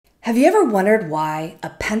Have you ever wondered why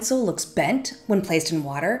a pencil looks bent when placed in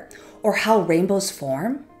water, or how rainbows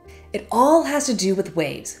form? It all has to do with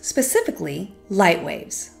waves, specifically light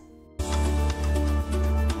waves.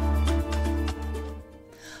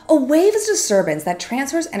 A wave is a disturbance that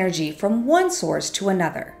transfers energy from one source to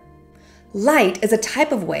another. Light is a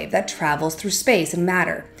type of wave that travels through space and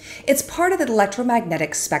matter. It's part of the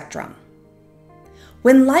electromagnetic spectrum.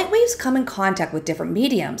 When light waves come in contact with different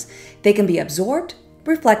mediums, they can be absorbed,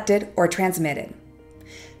 reflected, or transmitted.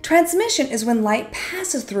 Transmission is when light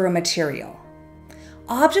passes through a material.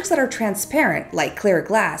 Objects that are transparent, like clear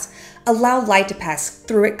glass, allow light to pass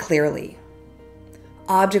through it clearly.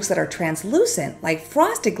 Objects that are translucent, like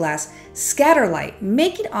frosted glass, scatter light,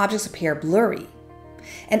 making objects appear blurry.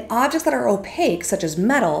 And objects that are opaque, such as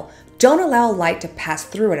metal, don't allow light to pass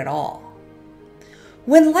through it at all.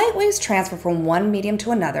 When light waves transfer from one medium to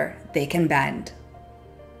another, they can bend.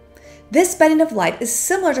 This bending of light is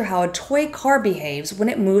similar to how a toy car behaves when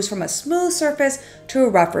it moves from a smooth surface to a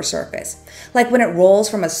rougher surface. Like when it rolls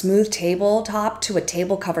from a smooth tabletop to a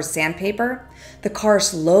table-covered sandpaper, the car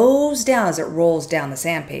slows down as it rolls down the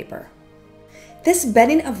sandpaper. This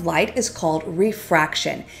bending of light is called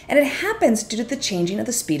refraction, and it happens due to the changing of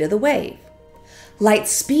the speed of the wave. Light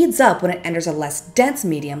speeds up when it enters a less dense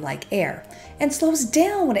medium like air, and slows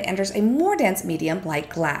down when it enters a more dense medium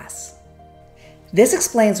like glass. This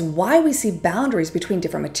explains why we see boundaries between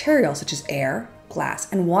different materials such as air,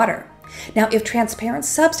 glass, and water. Now, if transparent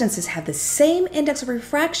substances have the same index of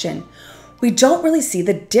refraction, we don't really see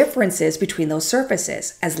the differences between those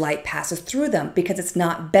surfaces as light passes through them because it's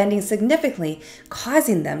not bending significantly,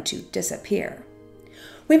 causing them to disappear.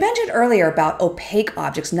 We mentioned earlier about opaque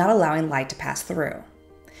objects not allowing light to pass through.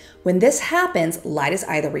 When this happens, light is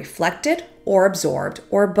either reflected or absorbed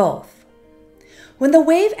or both. When the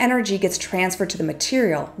wave energy gets transferred to the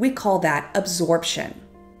material, we call that absorption.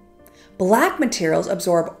 Black materials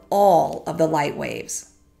absorb all of the light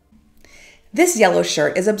waves. This yellow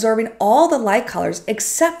shirt is absorbing all the light colors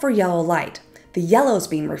except for yellow light, the yellows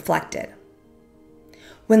being reflected.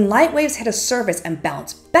 When light waves hit a surface and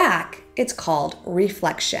bounce back, it's called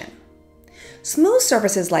reflection. Smooth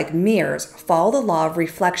surfaces like mirrors follow the law of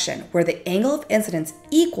reflection, where the angle of incidence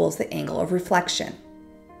equals the angle of reflection.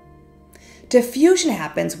 Diffusion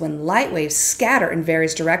happens when light waves scatter in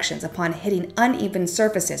various directions upon hitting uneven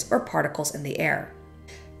surfaces or particles in the air.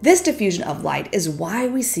 This diffusion of light is why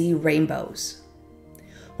we see rainbows.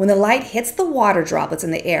 When the light hits the water droplets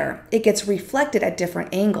in the air, it gets reflected at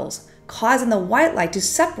different angles, causing the white light to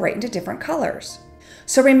separate into different colors.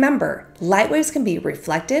 So remember, light waves can be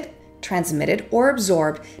reflected, transmitted, or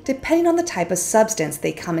absorbed depending on the type of substance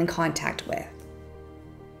they come in contact with.